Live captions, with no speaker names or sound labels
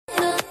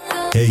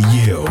Hey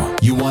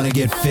you want to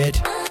get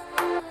fit?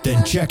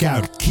 Then check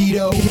out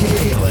Keto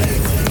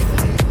Kalen.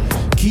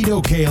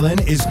 Keto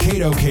Kalen is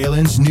Kato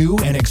Kalen's new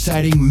and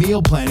exciting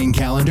meal planning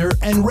calendar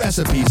and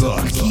recipe book.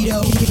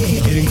 Keto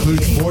Kalen. It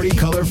includes 40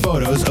 color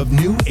photos of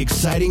new,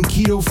 exciting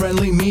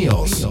keto-friendly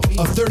meals, a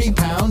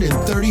 30-pound and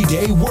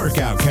 30-day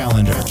workout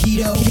calendar.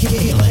 Keto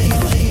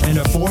Kalen. And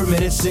a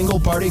 4-minute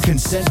single-party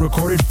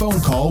consent-recorded phone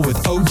call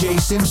with O.J.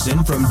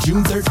 Simpson from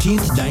June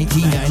 13th,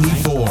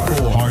 1994.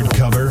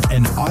 Hardcover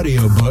and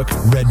audiobook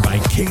read by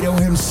Kato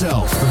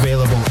himself.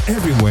 Available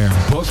everywhere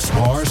books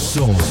are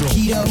sold.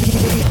 Keto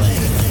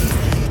Kalen.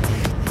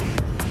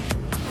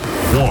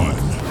 1, 2,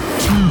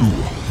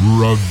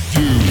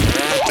 review.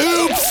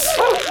 Oops!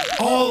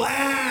 All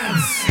ads!